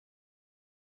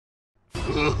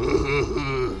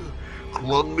ค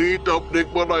รั้งนี้จับเด็ก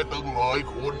มาได้ตั้งหลาย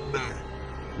คนแน่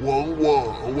หวังว่า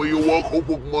อวัยวะของพ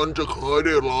วกมันจะขายไ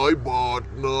ด้หลายบาท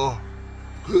นะ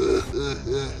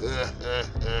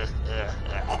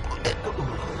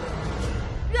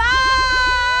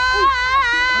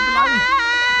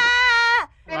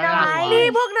นี่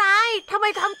พวกนายทำไม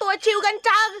ทำตัวชิวกัน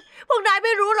จังพวกนายไ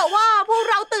ม่รู้หรอว่าพวก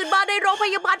เราตื่นมาในโรงพ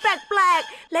ยาบาลแปลก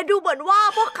ๆและดูเหมือนว่า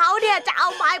พวกเขาเนี่ยจะเอา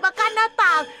ไม้มากั้นหน้า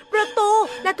ต่างประตู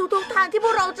และทุกๆทางที่พ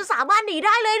วกเราจะสามารถหนีไ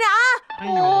ด้เลยนะโ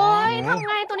อ้ยทำ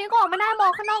ไงตัวนี้ก็ออกไม่ได้มอ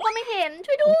งข้างนอกก็ไม่เห็น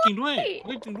ช่วยด้วยจริงด้วย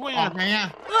จริงด้วยอ่ะไงอ่ะ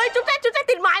จุ๊บแจ๊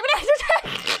ติดไม้ไม่ได้จุ๊บแจ๊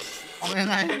เอายัง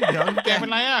ไงเดี๋ยวแกเป็น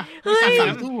ไรอ่ะสั่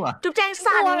นสู้อ่ะจุ๊บแจง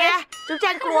สั่นไงจุ๊บแจ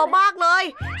งกลัวมากเลย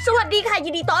สวัสดีค่ะยิ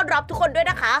นดีต้อนรับทุกคนด้วย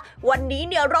นะคะวันนี้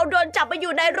เนี่ยเราโดนจับมาอ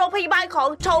ยู่ในโรงพยาบาลของ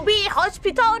Toby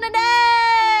Hospital นั่นเอ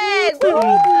ง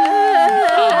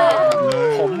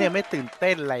ผมเนี่ยไม่ตื่นเ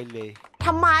ต้นอะไรเลยท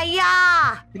ำไมอ่ะ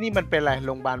ที่นี่มันเป็นอะไรโ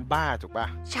รงพยาบาลบ้าถูกปะ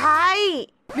ใช่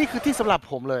นี่คือที่สำหรับ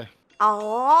ผมเลยอ๋อ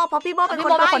เพราะพี่โมเป็นค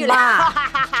นบ้าอยู่แล้ว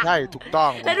ใช่ถูกต้อ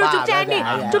งแล้วดูจุ๊บแจงนี่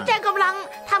จุ๊บแจงกำลัง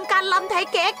ทำการลำไทย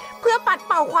เก๊กเพื่อปัด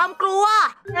เป่าความกลัว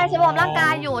ใช่ฉันวอร์มร่างกา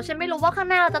ยอยู่ฉันไม่รู้ว่าข้าง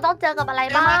หน้าเราจะต้องเจอกับอะไร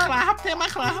บ้างครับเท่มา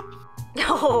กครับโ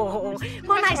อ้โหพ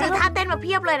วกนายซื้อท่าเต้นมาเ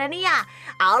พียบเลยนะเนี่ย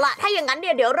เอาล่ะถ้าอย่างนั้นเ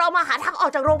นี่ยเดี๋ยวเรามาหาทางออ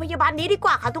กจากโรงพยาบาลนี้ดีก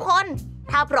ว่าค่ะทุกคน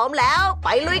ถ้าพร้อมแล้วไป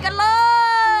ลุยกันเล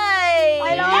ยไป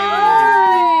เลย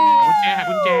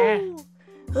กุญแจ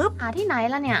หาที่ไหน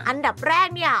ล่ะเนี่ยอันดับแรก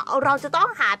เนี่ยเราจะต้อง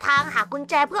หาทางหากุญ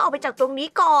แจเพื่อออกไปจากตรงนี้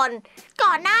ก่อน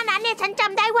หน้านั้นเนี่ยฉันจ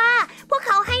ำได้ว่าพวกเ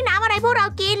ขาให้น้ำอะไรพวกเรา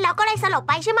กินแล้วก็เลยสลบ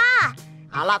ไปใช่ไหม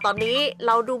เอาล่ะตอนนี้เ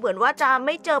ราดูเหมือนว่าจะไ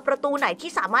ม่เจอประตูไหนที่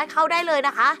สามารถเข้าได้เลยน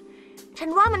ะคะฉัน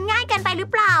ว่ามันง่ายเกินไปหรือ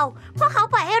เปล่าพวกเขา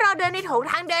ปล่อยให้เราเดินในโถง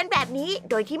ทางเดินแบบนี้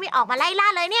โดยที่ไม่ออกมาไล่ล่า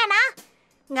เลยเนี่ยนะ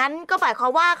งั้นก็หมายควา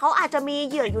มว่าเขาอาจจะมี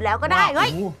เหยื่ออยู่แล้วก็ได้เฮ้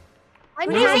ย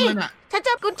นี่สิฉันเจ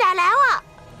อกุญแจแล้วอ่ะ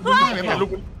เฮ้ย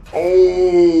โอ้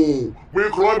มี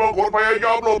ใครบางคนพยาย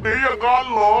ามหลบหนีอย่างนั้น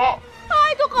เหรอเฮ้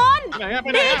ยทุกคน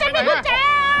นี่ฉันมีกุญแจ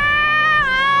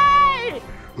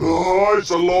เฮ้ย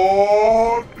สลอ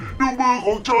ดดูมือข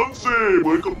องฉันสิเห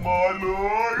มือนกับไม้เล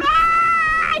ย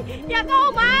อย่าเข้า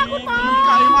มาคุณหมอไ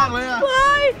กลมากเลยอ่ะเ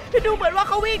ฮ้ยดูเหมือนว่าเ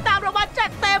ขาวิ่งตามเรามาจัด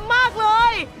เต็มมากเล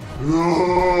ย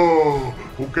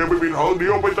พวกแกไม่มีทางเดี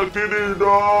ยวไปจากที่นี่ไ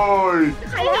ด้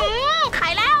ขา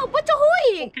ยแล้วปุ๊บจะหุย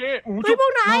เฮ้ยพว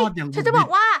กนายฉันจะบอก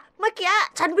ว่าเมื่อกี้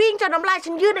ฉันวิ่งจนน้ำลาย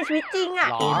ฉันยืดในชีวิตจริงอ่ะ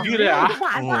ยืดเลยอ่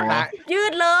ะยื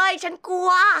ดเลยฉันกลัว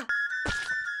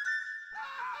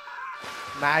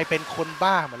นายเป็นคน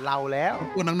บ้าเหมือนเราแล้ว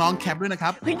คุณน้องๆแคปด้วยนะครั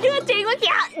บยืดจริงเมื่อ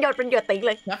กี้หยดเป็นหยดติ๊กเ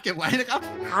ลยแคปเก็บไว้นะครับ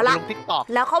เอาล่ะ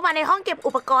แล้วเข้ามาในห้องเก็บ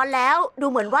อุปกรณ์แล้วดู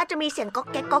เหมือนว่าจะมีเสียงก๊อก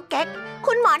แก๊กก๊อกแก๊ก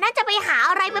คุณหมอน่าจะไปหา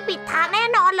อะไรมาปิดทางแน่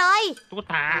นอนเลยตุ๊ก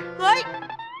ตาเฮ้ย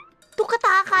ตุ๊กต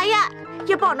าใครอะอ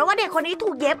ย่าบอกนะว่าเด็กคนนี้ถู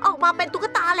กเย็บออกมาเป็นตุ๊ก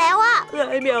ตาแล้วอะ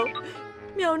ไอ้เหมี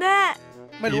ยวแน่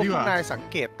ไม่รู้คุณนายสัง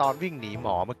เกตตอนวิ่งหนีหม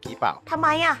อเมื่อกี้เปล่าทำไม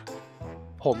อะ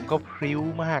ผมก็พริ้ว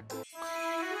มาก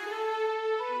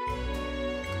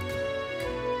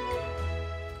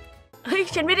เฮ้ย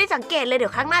ฉันไม่ได้สังเกตเลยเดี๋ย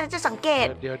วครั้งหน้าฉันจะสังเกต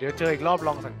เดี๋ยวเจออีกรอบล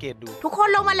องสังเกตดูทุกคน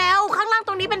ลงมาแล้วข้างล่างต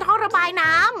รงนี้เป็นท่อระบาย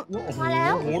น้ำมาแล้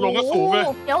วโอ้ลงก็สูงเลย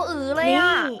เดี๋ยวเลยอ่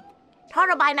ะท่อ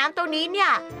ระบายน้ำตรงนี้เนี่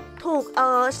ยถูก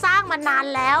สร้างมานาน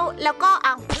แล้วก็เอ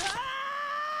า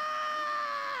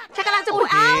ฉันกำลังจะพูด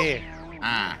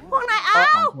พวกนาย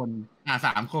3 คน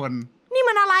3 คนนี่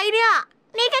มันอะไรเนี่ย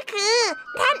นี่ก็คือ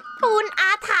แท่นปูนอา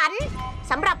ถรรพ์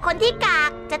สำหรับคนที่กา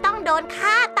กจะต้องโดน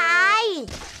ฆ่าตาย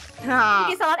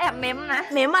พี่สล็อตแอบเม้มนะ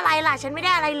เม้มอะไรล่ะฉันไม่ไ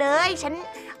ด้อะไรเลยฉัน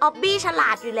ออบบี้ฉลา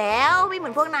ดอยู่แล้วไม่เหมื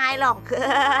อนพวกนายหรอก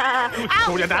อ้าว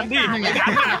อย่าดันดิ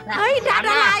เฮ้ยดัน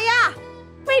อะไรอ่ะ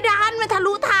ไม่ดันมันทะ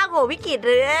ลุทางโหวิกฤตเ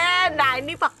ลยนาย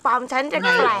นี่ปักปั๊มฉันจะแ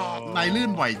ปลกนายลื่น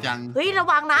บ่อยจังเฮ้ยระ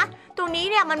วังนะตรงนี้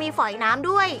เนี่ยมันมีฝอยน้ำ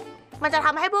ด้วยมันจะท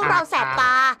ำให้พวกเราแสบต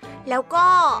าแล้วก็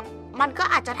มันก็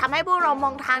อาจจะทำให้พวกเราม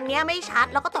องทางเนี้ยไม่ชัด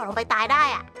แล้วก็ตกลงไปตายได้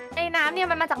อ่ะไอ้น้ำเนี่ย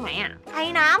มันมาจากไหนอ่ะไอ้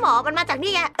น้ำหรอมันมาจาก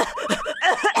นี่ไง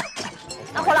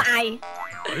เอาคนละไอ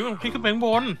เฮ้ยมันพี่ขึ้นไปข้างบ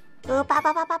นไป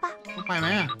ไปไหม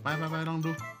อ่ะไปลองดู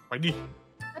ไปดิ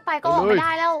ไม่ไปก็ออกไม่ไ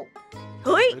ด้แล้วเ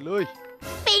ฮ้ย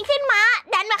ปีนขึ้นมา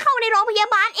ดันมาเข้าในโรงพยา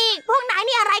บาลอีกพวกนาย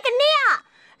นี่อะไรกันเนี่ย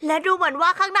และดูเหมือนว่า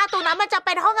ข้างหน้าตรงนั้นมันจะเ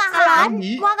ป็นห้องอาหาร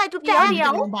ว่าไงจุ๊บแจ๊เดี๋ย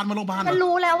วโรงพยาบาลฉัน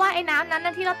รู้แล้วว่าไอ้น้ำนั้น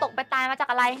ที่เราตกไปตายมาจาก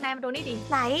อะไรนายมาดูนี่ดิ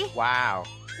ไหนว้าว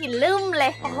หินลืมเล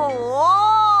ยโอ้โห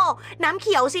น้ำเ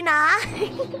ขียวสินะ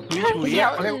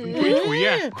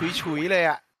ฉุยเลย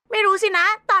อ่ะไม่รู้สินะ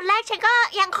ตอนแรกฉันก็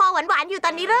ยังคอหวานๆอยู่ต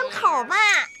อนนี้เริ่มขมอ่ะ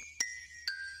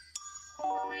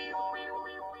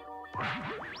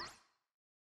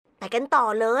ไปกันต่อ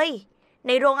เลยใ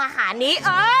นโรงอาหารนี้เ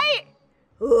อ้ย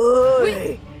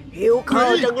หิวข้า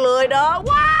วจังเลยนะ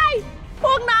ว้ายพ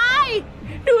วกนาย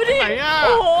ดูดิโ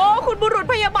อ้โหคุณบุรุษ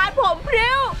พยาบาลผมเพรี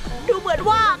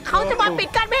ปิด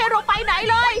กั้นไม่ให้เราไปไหน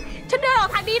เลย ฉันเดินออก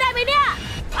ทางนี้ได้ไหมเนี่ย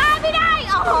ไม่ได้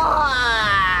โอ้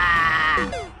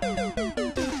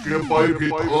แกไปผิ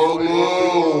ดทางแ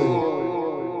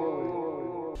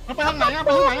ล้ว ไปทางไหนอะไป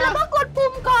ทางไหน แล้ อะ วก็กดปุ่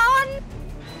มก่อน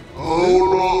เอา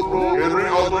ล่ะแกไม่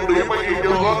เอาตัวนี้ไปอีกอย่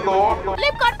างนั้นหรอ รี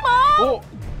บกดปุ่ม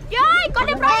ย้ายกดเ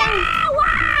รียบร้อยแล้ว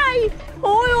ว้ายโ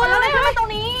อ้ย แล้ว อะไร ทำไมตรง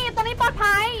นี้ปลอด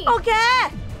ภัย โอเค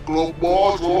กลบบอ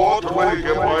สทำไมแก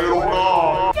ไปลงห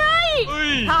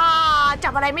น้า จั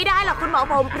บอะไรไม่ได้หรอกคุณหมอ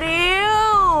ผมพริ้ว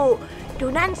ดู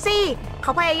นั่นสิเข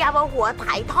าพยายามเอาหัวไถ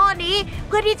ท่อนี้เ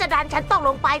พื่อที่จะดันฉันตกล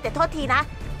งไปแต่โทษทีนะ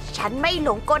ฉันไม่หล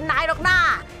งกลนายหรอกนะ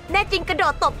แน่จริงกระโด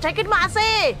ดตบฉันขึ้นมาสิ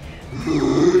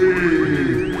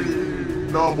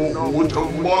หน้าโมโหชะ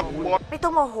มัด ไม่ต้อ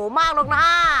งโมโหมากหรอกนะ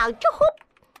จุ๊บ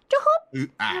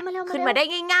ขึ้นมาได้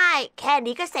ง่ายๆแค่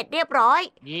นี้ก็เสร็จเรียบร้อย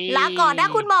ลาก่อนนะ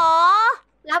คุณหมอ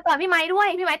ลาก่อนพี่ไม้ด้วย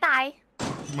พี่ไม้ตาย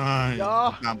ไม่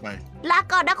ตามไป ลา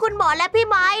ก่อนนะคุณหมอและพี่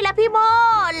ไม้และพี่โม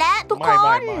และทุกค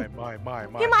น ไม่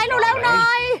พี่ไม้เร็วๆหน่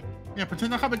อย เนี่ยฉัน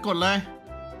จะเข้าไปกดเลย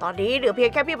ตอนนี้เหลือเพีย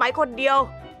งแค่พี่ไม้คนเดียว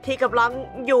ที่กำลัง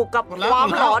อยู่กับ กดแล้ว ความ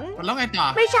หลอน กดแล้วไงต่อ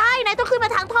ไม่ใช่นายต้องขึ้นมา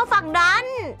ทางท่อฝั่งนั้น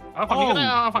เอาฝั่งนี้ก็ได้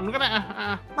เอาฝั่งนู้นก็ได้อะ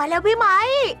มาแล้วพี่ไม้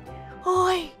โอ้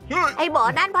ย เฮ้ย ไอ้หมอ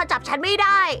นั่นพอจับฉันไม่ไ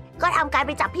ด้ ก็ทำการไ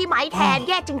ปจับพี่ไม้แทนแ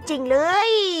ย่จริง ๆ เลย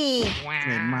เห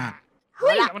ม็นมาก เ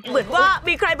ฮ้ยเหมือนว่า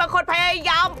มีใครบางคนพยาย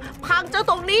ามพังเจ้า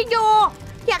ตรงนี้อยู่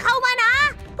อย่าเข้ามานะ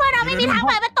เพื่อเราไม่มีทางเ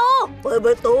ปิดประตู เปิดป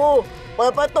ระ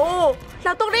ตู เร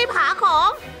าต้องรีบหาของ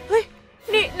เฮ้ย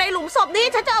นี่ในหลุมศพนี้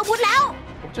ฉันเจออาวุธแล้ว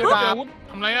ผมเจออาวุธ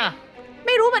ทำไรอะ ไ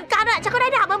ม่รู้เหมือนกันอ่ะฉันก็ได้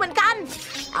ดาบมาเหมือนกัน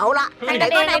เอาละไหน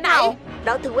ๆก็ไหนๆเร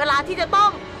าถึงเวลาที่จะต้อง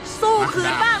สู้คื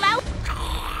นบ้างแล้ว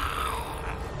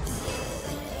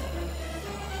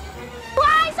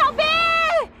ว้ายซอมบี้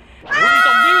โอ้ยซ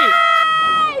อมบี้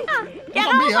อย่าเ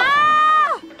ข้ามา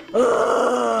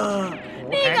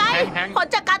นี่ไงผล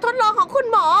จากการทดลองของคุณ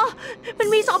หมอ มัน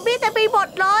มีซอมบี้แต่ไปหมด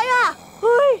เลยอ่ะเ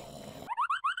ฮ้ย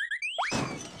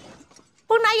พ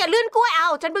วกนายอย่าลื่นกล้วยเอา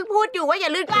ฉันเพิ่งพูดอยู่ว่าอย่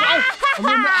าลื่นกล้วย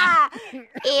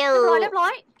เอว เรียบร้อ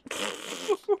ย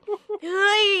เ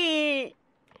ฮ้ย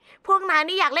พวกนาย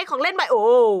นี่อยากเล่นของเล่นใหม่โอ้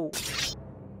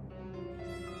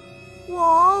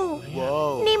ว้าว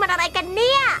นี่มันอะไรกันเ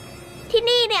นี่ย ที่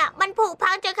นี่เนี่ยมันผุ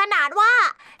พังจนขนาดว่า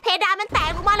เพดานมันแตก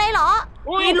ลงมาเลยเหรอ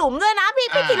มีหลุมด้วยนะพี่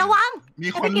กินระวัง มี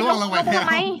คนล่วงลงไป ทำ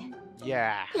ไม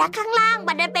และข้างล่าง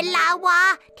มันเป็นลาวา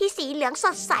ที่สีเหลืองส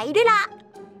ดใสด้วยล่ะ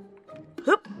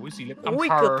อุ้ยสีเล็บ อุ้ย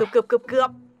เกือ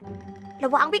บร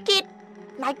ะวังพี่กิต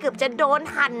นายเกือบจะโดน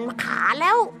หั่นขาแ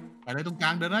ล้ว ไปเลยตรงกลา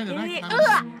งเดินได้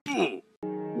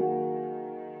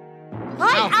เ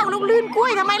ฮ้ย เอาลูกลื่นกล้ว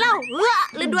ยทำไมเล่า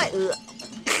ลื่นด้วย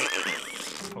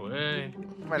โอ้ย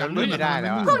ไม่เราลื่นไม่ได้แ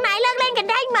ล้ว พวกนายเลิกเล่นกัน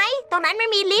ได้ไหม ตรงนั้นมัน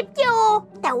มีลิฟต์อยู่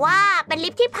แต่ว่าเป็นลิ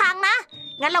ฟต์ที่พังนะ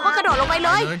งั้นเราก็กระโดดลงไปเล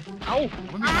ย เอา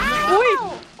อุ้ย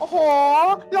โอ้โห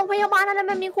โรงพยาบาลอะไร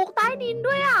มันมีคุกใต้ดิน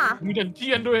ด้วยอ่ะ มีดันเจี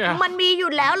ยนด้วยอ่ะ มันมีอ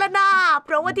ยู่แล้วละนะเพ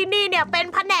ราะว่าที่นี่เนี่ยเป็น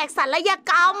แผนกศัลย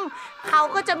กรรม เขา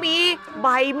ก็จะมีใบ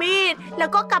มีด แล้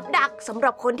วก็กับดักสำห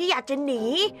รับคนที่อยากจะหนี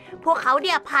พวกเขาเ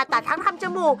นี่ยผ่าตัดทั้งทำจ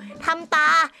มูกทำตา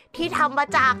ที่ทำมา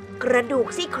จากกระดูก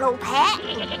ซี่โครงแพะ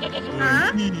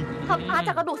ทำตาจ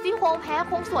ากกระดูกซี่โครงแพ้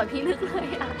คงสวยพิลึกเลย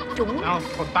อ่ะ จุ๋ง เอา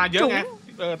ขนตาเยอะไง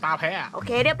ตาแพ้ โอเ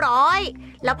คเรียบร้อย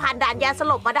แล้วผ่านด่านยาส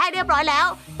ลบมาได้เรียบร้อยแล้ว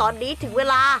ตอนนี้ถึงเว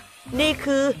ลา นี่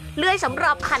คือเลื่อยสำห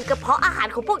รับหั่นกระเพาะอาหาร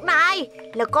ของพวกนาย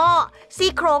แล้วก็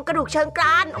ซี่โครงกระดูกเชิงกร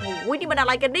านโอ้โหนี่มันอะ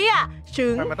ไรกันเนี่ยฉึ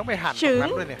ง มันต้องไปหั่นตรงนั้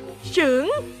นด้วยเนี่ย ฉึง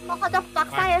เพราะเขาจะฟัก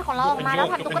ไส้ของเราออกมาแล้ว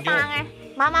ทำตุ๊กตาไง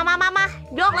มา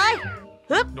โยกเลย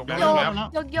ยกแล้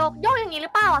ว โยกอย่างนี้หรื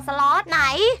อเปล่าอ่ะสล็อต ไหน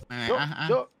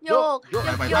โยก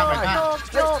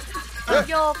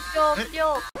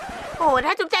โอ้โหถ้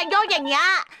าจุ๊บแจงโยกอย่างเงี้ย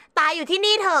ตายอยู่ที่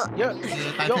นี่เถอะ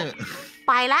ตายเถอะ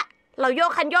ไปละเราโย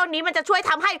กคันโยกนี้มันจะช่วย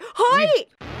ทำให้เฮ้ย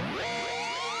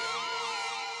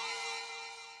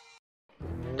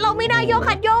เราไม่น่าโยก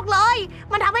คันโยกเลย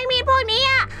มันทำให้มีดพวกนี้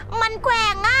มันแกว่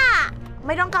งไ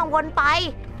ม่ต้องกังวลไป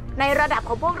ในระดับ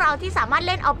ของพวกเราที่สามารถเ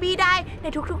ล่นออบบี้ได้ใน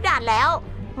ทุกๆด่านแล้ว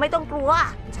ไม่ต้องกลัว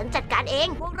ฉันจัดการเอง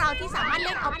พวกเราที่สามารถเ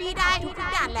ล่นออบบี้ได้ทุก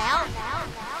ๆด่านแล้ว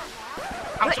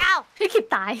เฮ้ยอ้าว พี่ขิด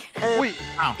ตาย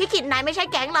พี่ขิดนายไม่ใช่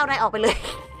แก๊งเรานายออกไปเลย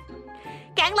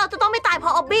แก๊งเราจะต้องไม่ตายเพรา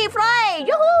ะออบบี้เฟรย์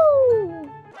ยูฮู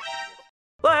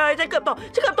เฮ้ยฉันเกือบต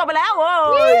กไปแล้วเ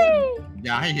ฮ้ย อ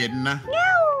ย่าให้เห็นนะ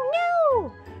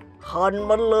หั่น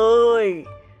มันเลย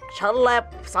ฉันแลบ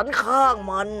สันข้าง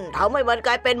มันทำให้มันก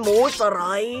ลายเป็นหมูสไล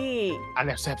ด์อะไร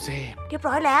แซ่บ เรียบ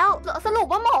ร้อยแล้ว สรุป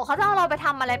ว่าหมอเขาจะเอาเราไปท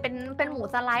ำอะไรเป็นหมู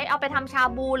สไลด์เอาไปทำชา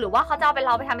บูหรือว่าเขาจะเอาเ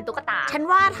ราไปทำเป็นตุ๊กตา ฉัน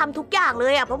ว่าทำทุกอย่างเล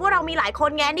ยเพราะว่าเรามีหลายคน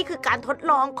ไงนี่คือการทด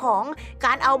ลองของก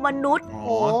ารเอามนุษย์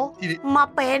มา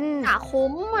เป็น หา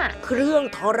คุ้มเครื่อง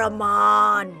ทรมา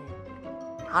น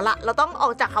เอาละเราต้องออ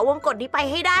กจากเขาวงกตนี้ไป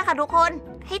ให้ได้ค่ะทุกคน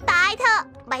ให้ตายเถอะ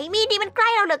ใบมีดนี่มันใกล้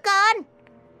เราเหลือเกิน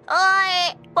เอ้ย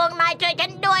พวกนายช่วยฉั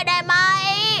นด้วยได้ไหม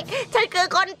ฉันคือ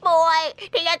คนป่วย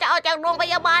ที่อยากจะออกจากโรงพ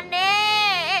ยาบาลนี้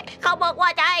เขาบอกว่า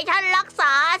จะให้ฉันรักษ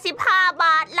า15 บ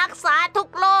าทรักษาทุก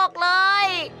โรคเลย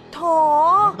โถ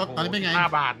ตอนนี้เป็นไง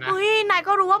5 บาทนะ เฮ้ยนาย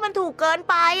ก็รู้ว่ามันถูกเกิน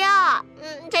ไปอ่ะ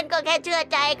ฉันก็แค่เชื่อ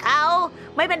ใจเขา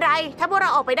ไม่เป็นไรถ้าพวกเรา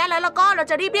ออกไปได้แล้วก็เรา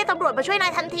จะรีบเรียกตำรวจมาช่วยนา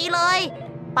ยทันทีเลย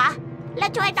ปะและ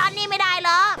ช่วยตอนนี้ไม่ได้เหร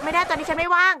อไม่ได้ตอนนี้ฉันไม่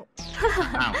ว่าง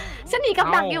ฉันหนีกับ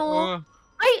ดักอยู่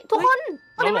เอ้ยทุกคน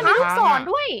ตอนนี้มันมีลูกศร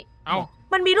ด้วย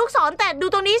มันมีลูกศรแต่ดู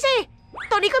ตรงนี้สิ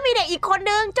ตรงนี้ก็มีเด็กอีกคน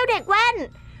นึงเจ้าเด็กแว่น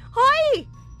เฮ้ย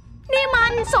นี่มั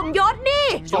นสมยศนี่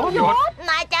สมยศ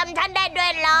นายจำฉันได้ด้ว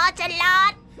ยเหรอฉลา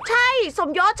ดใช่สม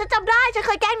ยศฉันจำได้ฉันเ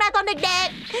คยแกล้งนายตอนเด็ก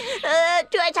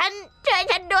ๆช่วยฉัน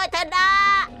ด้วยเถอะนะ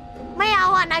ไม่เอา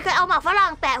อ่ะนายเคยเอาหมากฝรั่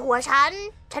งแปะหัวฉัน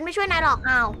ไม่ช่วยนายหรอก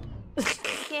อ้าวโอ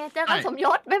เคเจอกันสมย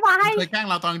ศบ๊ายบายเคยแกล้ง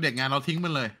เราตอนเด็กไงเราทิ้งมั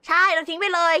นเลยใช่เราทิ้งไป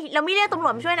เลยเราไม่เรียกตำรว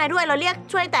จมาช่วยนายด้วยเราเรียก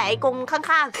ช่วยแต่ไอ้กงข้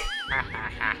าง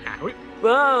ๆ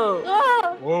ว้าว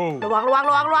ระวัง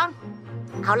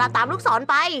เอาล่ะตามลูกศร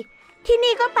ไปที่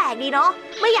นี่ก็แปลกดีเนาะ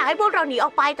ไม่อยากให้พวกเราหนีอ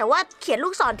อกไปแต่ว่าเขียนลู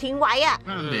กศรทิ้งไว้อะ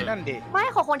นั่นดิไม่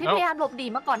ของคนที่พยายามหลบหนี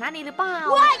มาก่อนหน้านี้หรือเปล่า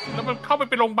แล้วมันเข้าไป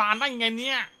เป็นโรงพยาบาลได้ยังไงเ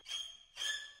นี่ย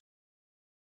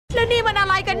แล้วนี่มันอะ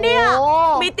ไรกันเนี่ย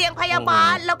มีเตียงพยาบา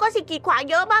ลแล้วก็สิ่งกีดขวาง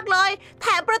เยอะมากเลยแถ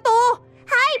มประตู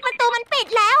มันปิด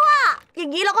แล้วอะอย่า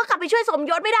งนี้เราก็กลับไปช่วยสม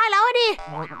ยศไม่ได้แล้วดิ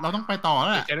เราต้องไปต่อแล้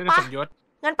วแหละจะได้สมยศ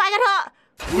งั้นไปกันเถอะ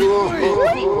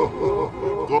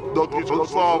กับดักที่ฉัน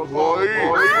สร้างไว้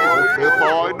แกต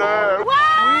ายแน่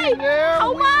เขา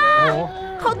มา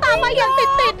เขาตามมาอย่าง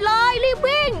ติดเลยรีบ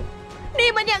วิ่งนี่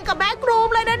มันอย่างกับแบ็กรูม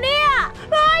เลยนะเนี่ย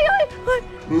เฮ้ย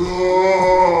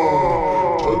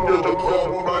ฉันจะฆ่า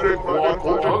พวกนายด้วยขวานข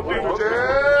องฉันจริง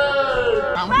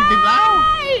ๆตามติดแล้ว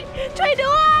ช่วย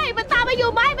ด้วยมันตามมาอยู่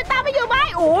ไหม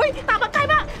โอ้ยตามมาใกล้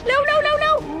มากเร็ว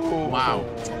ว้าว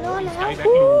ฉันรอดแล้วใช่แบ็ค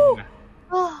ลูมนะ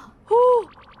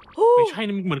ไม่ใช่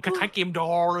เหมือนคล้ายๆเกมดอ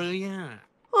เลยอ่ะ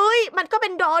เฮ้ยมันก็เป็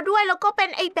นดอด้วยแล้วก็เป็น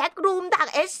ไอ้แบ็กรูมดัก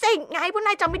เอสซิ่งไงพวกน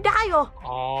ายจำไม่ได้เหรอ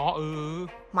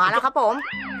มาแล้วครับผม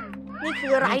นี่คื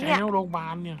ออะไรเนี่ยโรงพยาบา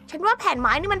ลเนี่ยฉันว่าแผ่นไ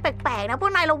ม้นี่มันแปลกๆนะพว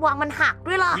กนายระวังมันหัก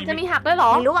ด้วยล่ะจะมีหักด้วยหร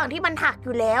อในระหว่างที่มันหักอ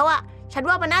ยู่แล้วอ่ะฉัน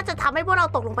ว่ามันน่าจะทำให้พวกเรา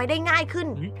ตกลงไปได้ง่ายขึ้น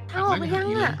เอาไปยัง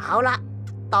อ่ะเอาละ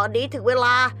ตอนนี้ถึงเวล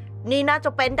านี่น่าจะ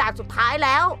เป็นด่านสุดท้ายแ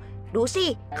ล้วดูสิ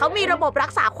เขามีระบบรั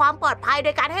กษาความปลอดภัยโด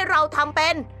ยการให้เราทำเป็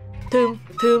นทึม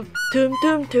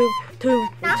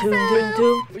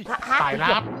สาย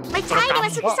ลับไม่ใช่นี่มั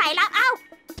นสายลับเอ้า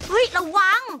เฮ้ยระ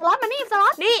วังรถมันนี่สล็อ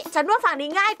ตนี่ฉันว่าฝั่งนี้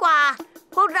ง่ายกว่า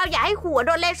พวกเราอย่าให้หัวโด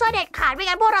นเลเซอร์เด็ดขาดไม่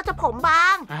งั้นพวกเราจะผมบา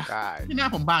งที่หน้า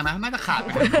ผมบางนะน่าจะขาดไป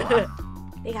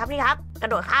นี่ครับกระ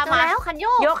โดดข้ามมาแล้วคันโย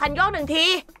กคันโยก1 ที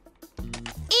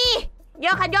โย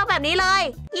กคันโยกแบบนี้เลย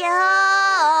โย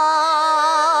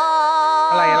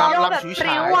อะไรลำฉุยฉ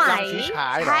า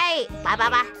ยใช่ไป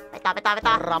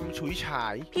ต่อรำฉุยฉา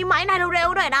ยพี่ไม้นายเร็ว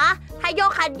ๆหน่อยนะถ้าโย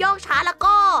กคันโยกช้าแล้ว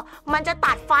ก็มันจะ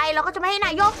ตัดไฟแล้วก็จะไม่ให้น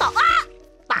ายโยกต่อ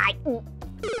ตาย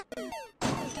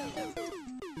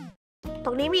ต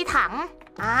รงนี้มีถัง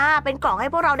เป็นกล่องให้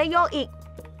พวกเราได้โยกอีก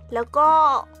แล้วก็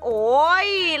โอ้ย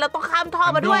เราต้องข้ามท่อ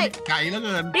มาด้วยไกลเหลือเ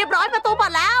กินเรียบร้อยประตูเปิ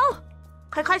ดแล้ว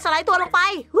ค่อยๆสไลด์ตัวลงไป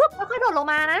ค่อยๆโดดลง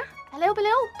มานะไปเ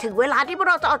ร็วถึงเวลาที่พวก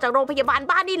เราจะออกจากโรงพยาบาล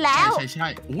บ้านนี่แล้วใช่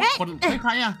คนใค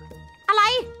รอะอะไร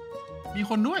มี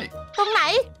คนด้วยตรงไหน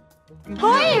เ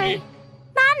ฮ้ย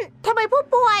นั่นทำไมผู้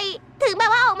ป่วยถึงแบ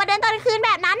บว่าออกมาเดินตอนคืนแ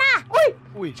บบนั้นน่ะ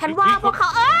ฉันว่าพวกเขา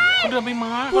เดินไม่ม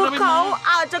าพวกเขา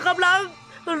อาจจะกำลัง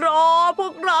รอพว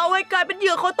กเราให้กลายเป็นเห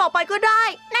ยื่อคนต่อไปก็ได้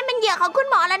นั่นเป็นเหยื่อของคุณ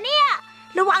หมอแล้วเนี่ย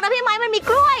ระวังนะพี่ไม้มันมี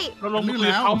กล้วยเราลงมือ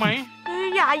เขาไหม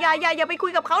อย่าไปคุ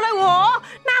ยกับเขาเลยโห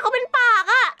หน้าเขาเป็นปาก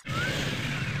อะ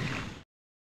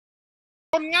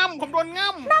ผมโดนง่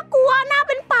ำน่ากลัวหน้าเ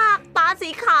ป็นปากตาสี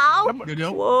ขาวเดี๋ย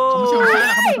วเขาไม่ใช่แ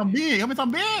ค่เขาเป็นซอมบี้เขาเ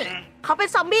ป็น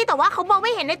ซอมบี้แต่ว่าเขามองไ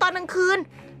ม่เห็นในตอนกลางคืน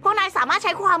พวกนายสามารถใ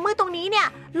ช้ความมืดตรงนี้เนี่ย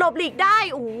หลบหลีกได้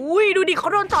อุ้ยดูดิเขา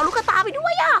โดนเจาะลูกตาไปด้ว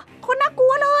ยอะคนน่ากลั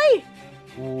วเลย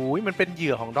มันเป็นเห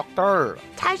ยื่อของด็อกเตอร์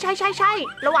ใช่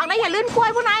ระวังนะอย่าลื่นกล้วย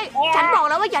พวกนายฉันบอก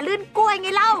แล้วว่าอย่าลื่นกล้วยไง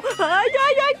เล่าเฮ้ย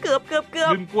เกือบ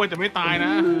ลื่นกล้วยจะไม่ตายน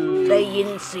ะได้ยิน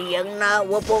เสียงนะ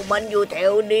ว่าพวกมันอยู่แถ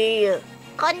วนี้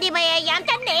คนที่พยายาม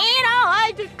จะหนีเรา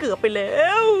เกือบไปแล้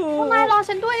วพวกนายรอ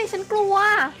ฉันด้วยฉันกลัว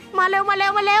มาเ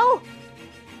ร็ว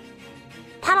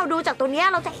ถ้าเราดูจากตรงนี้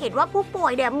เราจะเห็นว่าผู้ป่ว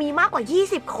ยเนี่ยมีมากกว่า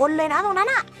20 คนเลยนะตรงนั้น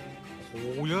อะ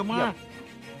เยอะมาก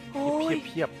เ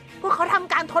พียบพวกเขาท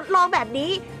ำการทดลองแบบ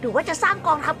นี้หรือว่าจะสร้างก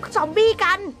องทัพซอมบี้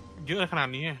กันเยอะขนาด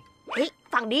นี้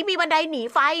ฝั่งนี้มีบันไดหนี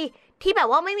ไฟที่แบบ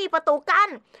ว่าไม่มีประตูกั้น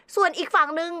ส่วนอีกฝั่ง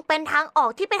นึงเป็นทางออก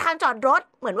ที่เป็นทางจอดรถ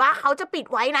เหมือนว่าเขาจะปิด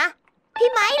ไว้นะพี่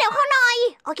ไม้เร็วเข้าหน่อย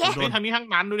โอเค ดูทางนี้ทาง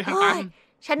ตันดูดิทางตัน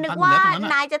ฉันนึกว่า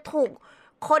นายจะถูก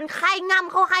คนไข้ง่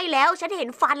ำเข้าให้แล้ว ฉันเห็น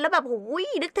ฟันแล้วแบบโอ้ย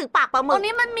นึกถึงปากปลาหมึ ต ก รง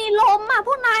นี้มันมีลมอ่ะพ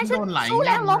วกนายฉันสู้แ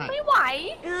รงลมไม่ไหว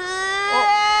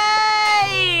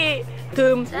ถึ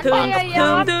ม พยายา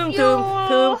มอยู่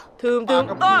ปาก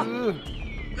กับมือ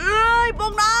พว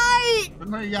กนาย ฉัน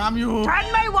พยายามอยู่ ฉัน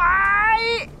ไม่ไหว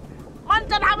มัน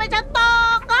จะทำให้ฉันต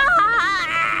กอ่ะ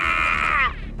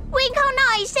วิ่งเข้าหน่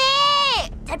อยสิ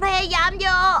ฉันพยายามเย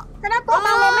อะฉันตัว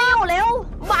บังลมไม่อยู่เร็ว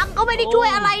บังก็ไม่ได้ช่วย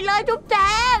อะไรเลยจุ๊บแจ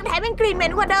งแถมเป็นกลิ่นเหม็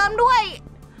นกว่าเดิมด้วย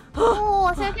โอ้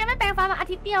เซฟแค่ไม่แปรงฟันมาอา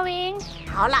ทิตย์เดียวเอง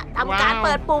เอาล่ะทำการเ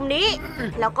ปิดปุ่มนี้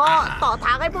แล้วก็ต่อท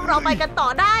างให้พวกเราไปกันต่อ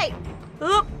ได้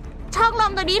ฮึบช่องล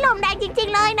มตัวนี้ลมแรงจริง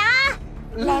ๆเลยนะ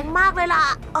แรงมากเลยล่ะ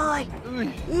เอ้ย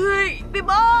พี่โ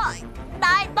บไ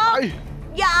ด้ต้อง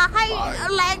อย่าให้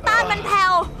แรงต้านมันแผ่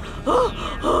ว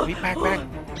นี่แป้ง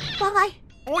ว่าไง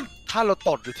โอ๊ยถ้าเราต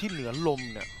ดอยู่ที่เหนือลม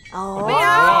เนี่ย ไม่เอ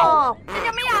า ฉัน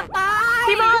ยังไม่อยากตาย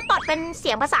พี่โบตดเป็นเ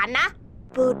สียงประสานนะ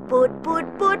ปูด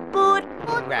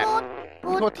แบบ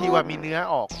โทษทีว่ามีเนื้อ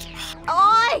ออก โ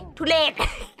อ้ยทุเรศ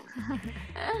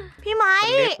พี่ไม้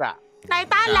มันเล็บอะ นาย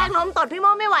ต้านแรงลมตดพี่โม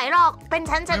ไม่ไหวหรอกเป็น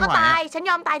ฉันก็ตายฉัน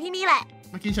ยอมตายที่นี่แหละ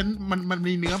เมื่อกี้มัน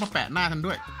มีเนื้อมาแปะหน้าฉัน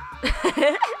ด้วย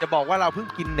จะบอกว่าเราเพิ่ง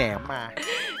กินแหนมมา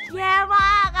แย่ม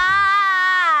ากอ่ะ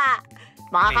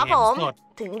มาครับผม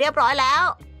ถึงเรียบร้อยแล้ว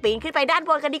ปีนขึ้นไปด้านบ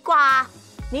นกันดีกว่า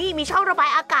นี่มีช่องระบาย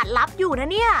อากาศลับอยู่นะ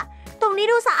เนี่ยตรงนี้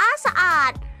ดูสะอา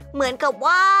ดเหมือนกับ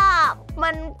ว่ามั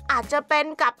นอาจจะเป็น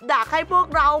กับดักให้พวก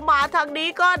เรามาทางนี้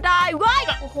ก็ได้เว้ย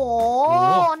โอ้โห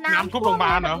น้ำท่วมโรงพยาบ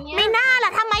าลเหรอ ไม่น่าล่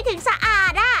ะทำไมถึงสะอา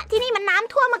ดอะที่นี่มันน้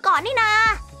ำท่วมมาก่อนนี่นา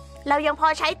เรายังพอ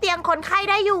ใช้เตียงคนไข้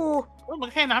ได้อยู่ มั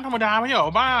นแค่น้ำธรรมดาไม่ใช่เหร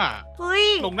อบ้า เฮ้ย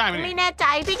ลงได้ไหมเนี่ย ไม่แน่ใจ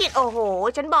พี่กิตโอ้โห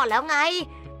ฉันบอกแล้วไง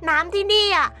น้ำที่นี่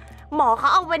อะหมอเขา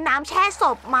เอาเป็นน้ำแช่ศ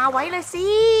พมาไว้เลยสิ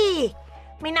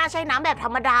ไม่น่าใช่น้ำแบบธร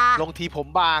รมดา ลงทีผม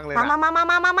บางเลย มา นะ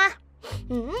มา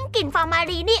กลิ่นฟาร์มา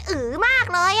รีนี่มาก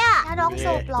เลยอะ ยาดองศ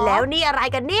พเหรอ แล้วนี่อะไร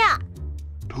กันเนี่ย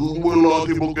ถึงเวลา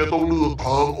ที่พวกแกต้องเลือกท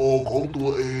างออกของตัว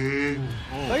เอง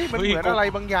เฮ้ยมันเหมือนอะไร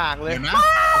บางอย่างเลย เห็นไหม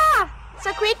ส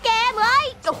ควิดเกมเฮ้ย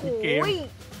โอ้โห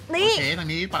นี่ โอเคทาง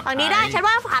นี้ปัด ทางนี้ได้ฉัน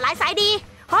ว่าขวาร้ายซ้ายดี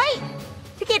เฮ้ย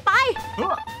พี่กิตไป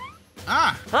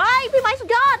เฮ้ยพี่ไม้สุด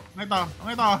ยอด ไม่ต่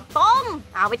อ ต้ม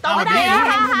เอาไปต้มก็ได้ เอา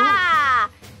ไปดิ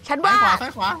ฉัน ซ้า ว่า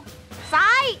ย ขวา ซ้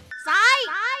าย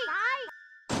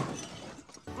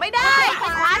ไม่ได้ไป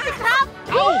ขวาสิครับ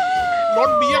เอ้ารถ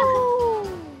เบียด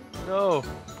โอ้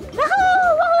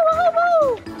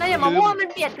นายอย่ามาว่ามัน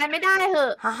เปลี่ยนกันไม่ได้เหอ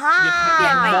ะ ฮ่า เปลี่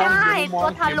ยนไม่ได้ตั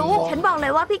วทะลุ ฉันบอกเล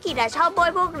ยว่าพี่กิตชอบโบ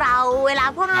ยพวกเรา เวลา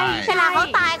พวกเขา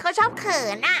ตายเขาชอบเขิ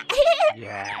นอ่ะ แ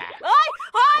ย่ เฮ้ย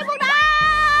พวกนั้น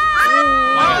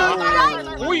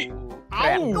อุ้ยเอ้า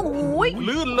โอ้ย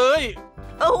ลื่นเลย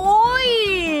โอ้ย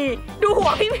ดูหั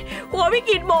วพี่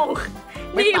กิตมง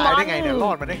ไม่ตายได้ไงเนี่ยร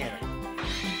อดมาได้ไง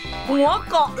หัว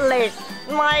เกาะเหล็ก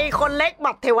ไม่คนเล็ก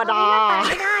บัดเทวดา ไ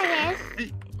ม่ได้ไง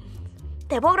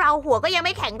แต่พวกเราหัวก็ยังไ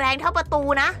ม่แข็งแรงเท่าประตู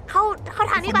นะ เข้า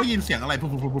ทางนี้ คุณ ปะ ได้ยินเสียงอะไรปุ๊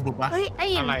บวะ เฮ้ย ได้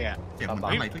ยิน อะไรอ่ะ เสียงมัน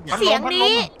อะไรทุกอย่าง เสียง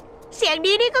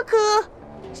นี้นี่ก็คือ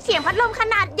เสียงพัดลมข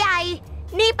นาดใหญ่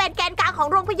นี่เป็นแกนกลางของ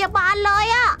โรงพยาบาลเลย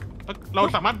อะ เรา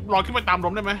สามารถลอยขึ้นไปตามล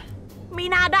มได้ไหม มี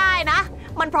น่าได้นะ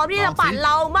มันพร้อมที่จะปั่นเร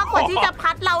ามากกว่าที่จะ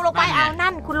พัดเราลงไปเอา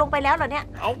นั่นคุณลงไปแล้วเหรอเนี่ย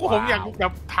เอาก็ผมอยากแบ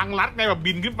บทางลัดไงแบบ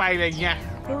บินขึ้นไปอะไรเงี้ย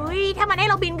เฮ้ยถ้ามันให้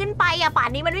เราบินขึ้นไปอะป่าน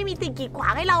นี้มันไม่มีสิ่งกีดขวา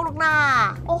งให้เราหรอกนะ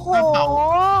โอ้โห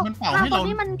มันเป่า ทาง ให้ ตร เรา ง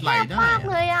นี้มันแค ไหล บ ได้ มาก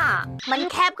เลยอ่ะ มัน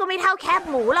แคบก็ไม่เท่าแคบ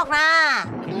หมูหรอกนะ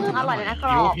อร่อยนะก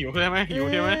ร หิ อ ว บ หิวใช่ไหมหิว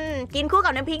ใช่ไหม กินคู่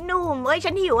กับน้ำพริกหนุ่มเอ้ย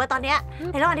ฉันหิวอะตอนเนี้ย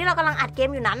ในระหว่างที่เรากำลังอัดเกม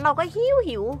อยู่นั้นเราก็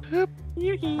หิว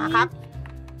มาครับ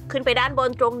ขึ้นไปด้านบน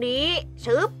ตรงนี้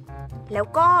ชึบแล้ว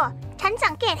ก็ฉัน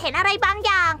สังเกตเห็นอะไรบางอ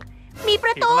ย่าง มีป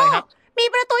ระตู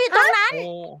อยู่ตรงนั้น โ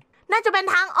อ้ น่าจะเป็น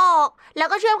ทางออกแล้ว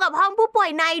ก็เชื่อมกับห้องผู้ป่วย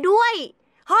ในด้วย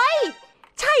เฮ้ย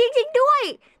ใช่จริงๆด้วย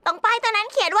ตรงป้ายตอนนั้น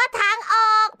เขียนว่าทางอ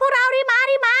อกพวกเรารีมา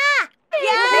เ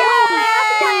ย้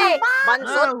มัน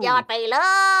สุดยอดไปเล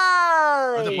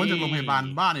ย เราจะพ้นจากโรงพยาบาล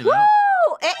บ้านนี่แล้ว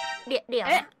เอ๊ะเดี๋ยว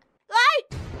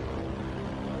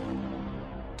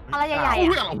อะไรใหญ่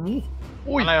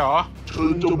อุ้ย ๆอ่ะ อะไรหรอ ฉัน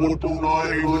จะหมดพวกนาย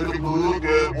เลยกับเนื้อแก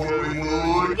หมดไปเล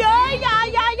ย เย้ยอย่า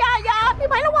พี่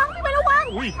ไม้ระวัง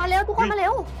อุ้ย มาเร็วทุกคนมาเร็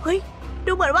ว เฮ้ย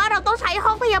ดูเหมือนว่าเราต้องใช้ห้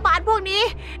องพยาบาลพวกนี้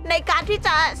ในการที่จ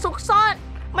ะซุกซ่อน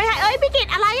ไม่ใช่พี่กิต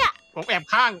อะไรอ่ะ ผมแอบ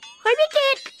ข้าง เฮ้ยพี่กิ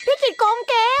ตโกง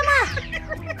เกมอ่ะ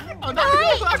เฮ้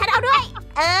ยฉันเอาด้วย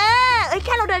แ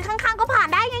ค่เราเดินข้างๆก็ผ่าน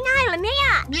ได้ง่ายๆเหรอเนี่ย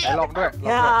ไหนลองด้วย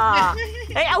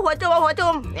เฮ้ยเอาหัว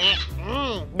จุ่มนี่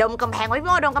ดมกำแพงไว้พี่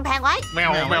โมดมกำแพงไว้ แม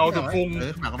วสุดพุง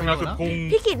แมวสุดพุง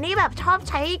พี่กิตนี่แบบชอบ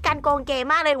ใช้การโกงเกม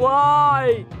มากเลยว้าย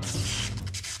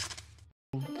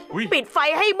อุ้ย ปิดไฟ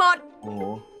ให้หมด โอ้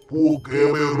พวกแก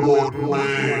ไม่รอดแน่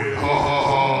ฮ่าฮ่า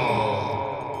ฮ่า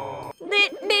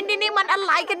นี่มันอะ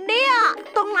ไรกันเนี่ย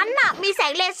ตรงนั้นน่ะมีแส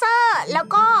งเลเซอร์ แล้ว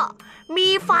ก็มี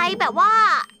ไฟแบบว่า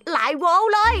หลายโวล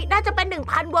ต์เลย น่าจะเป็น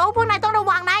 1,000 โวลต์พวกนายต้องระ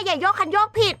วังนะอย่าโยกคันโยก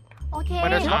ผิด โอเค มัน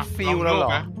จะช็อตฟิลแล้วเหรอ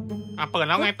เปิดแ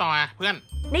ล้วไงต่อเพื่อน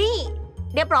นี่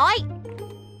เรียบร้อย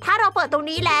ถ้าเราเปิดตรง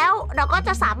นี้แล้ว เราก็จ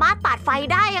ะสามารถตัดไฟ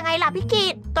ได้ยังไงล่ะพี่กิ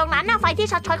ตตรงนั้นน่ะไฟที่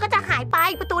ช็อตก็จะหายไป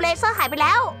ประตูเลเซอร์หายไปแ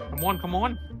ล้ว ขโม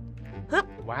น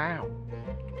ว้าว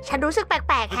ฉันรู้สึกแป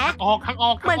ลกๆแฮะ ทางอ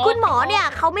อก เหมือนคุณหมอเนี่ย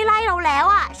เขาไม่ไล่เราแล้ว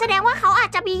อ่ะแสดงว่าเขาอา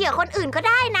จจะมีเหยื่อคนอื่นก็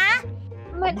ได้นะ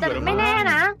แต่ไม่แน่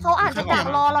นะเขาอาจจะดัก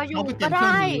รอเราอยู่ เขาไปเตรี ก็ ยมเครื่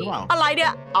อง ได้ มือหรือเปล่า อะไรเนี่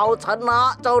ยเอาชนะ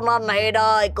เจ้านั่นให้ไ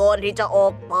ด้ก่อนที่จะออ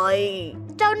กไป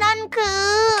เจ้านั่นคือ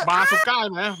บ าสุก้า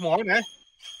ไหนหมอไหน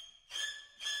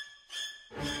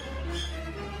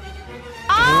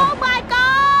โอ้ my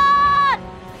god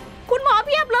คุณหมอเ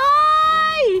พียบเล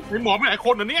ย มีหมอไปหลายค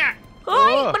นเหรอเนี่ย เฮ้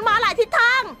ยมันมาหลายทิศท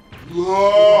าง หม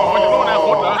อจะรู้อนาค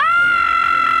ตเหรอ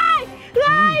เ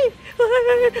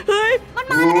ฮ้ยมัน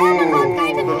มาแล้วมันมาใกล้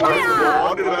ฉันด้วยอ่ะ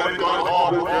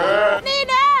นี่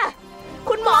นะ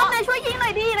คุณหมอนายช่วยยิงหน่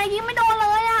อยดินายยิงไม่โดนเล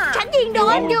ยอ่ะฉันยิงโด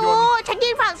นอยู่ฉันยิ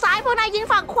งฝั่งซ้ายพวกนายยิง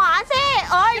ฝั่งขวาสิ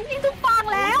เอ้ยยิงทุกฝั่ง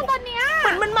แล้วตอนเนี้ย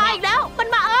มันมาอีกแล้วมัน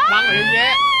มาวางไหนเยอะแย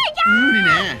ะ นี่แ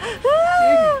น่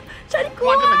ฉันกลัว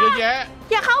วางที่ไหนเยอะแยะ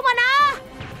อย่าเข้ามานะ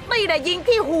นี่นะยิง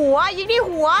ที่หัวยิงที่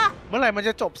หัว เมื่อไหร่มันจ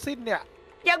ะจบสิ้นเนี่ย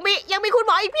ยังมีคุณห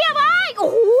มออีกเพียบเลยโอ้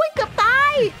โหเกือบตา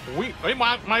ย อุ้ยม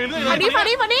าเรื่อยๆ ฝั่ง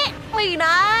นี้นี่น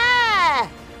ะ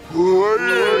เฮ้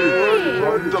ย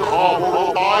มันจะฆ่าพวกเรา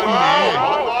ตายแน่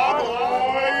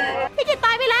พี่กิตต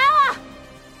ายไปแล้วอ่ะ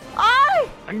โอ้ย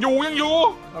ยังอยู่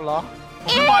เอาเหรอ ผ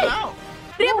มมาแล้ว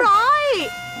เรียบร้อย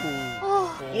โอ้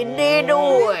ยินดีด้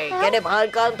วยแกได้ผ่าน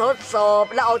การทดสอบ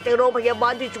และออกจากโรงพยาบา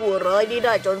ลที่ชั่วร้ายนี้ไ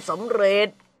ด้จนสำเร็จ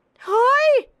เฮ้ย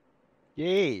เ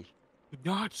ย่ ย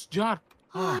อด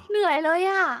เหนื่อยเลย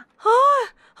อ่ะ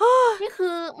นี่คื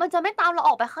อมันจะไม่ตามเราอ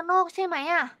อกไปข้างนอกใช่ไหม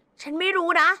อ่ะ ฉันไม่รู้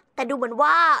นะ แต่ดูเหมือน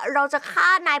ว่าเราจะฆ่า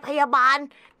นายพยาบาล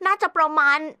น่าจะประม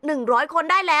าณ100 คน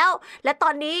ได้แล้ว และตอ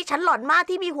นนี้ฉันหลอนมาก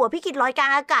ที่มีหัวพี่กิตลอยกลา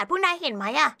งอากาศพวกนายเห็นไหม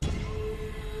อะ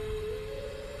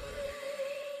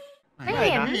ไม่เ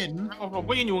ห็น ผม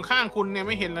ก็ยืนอยู่ข้างคุณเนี่ยไ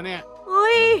ม่เห็นแล้วเนี่ย เ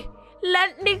ฮ้ยและ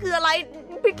นี่คืออะไร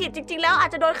พี่กิตจริงๆแล้วอาจ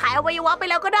จะโดนขายอวัยวะไป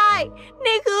แล้วก็ได้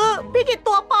นี่คือพี่กิต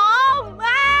ตัวปลอม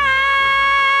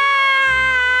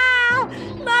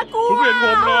น่ากลัว คุณเห็นผ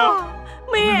มเหรอ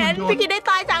ไม่เห็นพี่กิตได้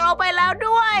ตายจากเราไปแล้ว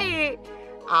ด้วย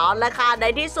เอาละค่ะใน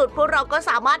ที่สุดพวกเราก็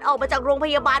สามารถออกมาจากโรงพ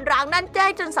ยาบาลร้างนั่นได้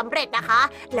จนสำเร็จนะคะ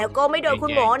แล้วก็ไม่โดนคุ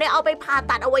ณหมอเนี่ยเอาไปผ่า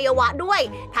ตัดอวัยวะด้วย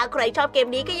ถ้าใครชอบเกม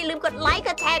นี้ก็อย่าลืมกดไลค์ก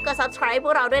ดแชร์กด subscribe พ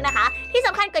วกเราด้วยนะคะที่ส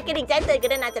ำคัญกดกระดิ่งแจ้งเตือนกัน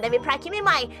ด้วยนะจะได้ไม่พลาดคลิปใ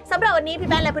หม่ๆสำหรับวันนี้พี่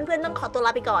แบนและเพื่อนๆต้องขอตัวล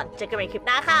าไปก่อนเจอกันใหม่คลิปห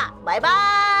น้าค่ะบ๊ายบา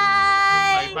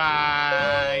ย บา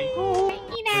ย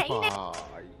นี่แน่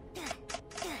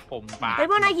ผมบา เฮ้ย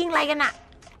พวกนายยิงอะไรกันอะ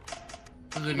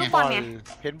ปืน ลู ไง กบอลไง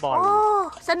เพนบอล โอ้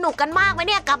สนุกกันมากไหมเ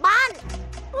นี่ยกลับบ้าน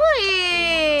เฮ้ย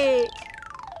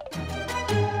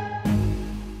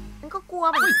มันก็กลัว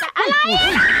เหมือนกันอะไร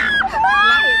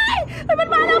มัน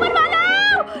มาแล้ว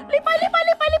รีบไป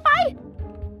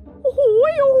โอ้โห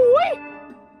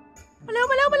มาเร็ว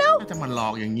น่าจะมันหลอ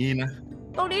กอย่างนี้นะ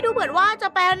ตรงนี้ดูเหมือนว่าจะ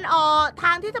เป็นท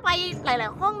างที่จะไปหลา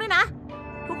ยๆห้องด้วยนะ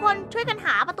ทุกคนช่วยกันห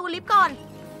าประตูลิฟต์ก่อน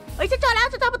เฮ้ยฉันเจอ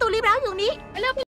ประตูลิฟต์แล้วอยู่นี้ไปเร็ว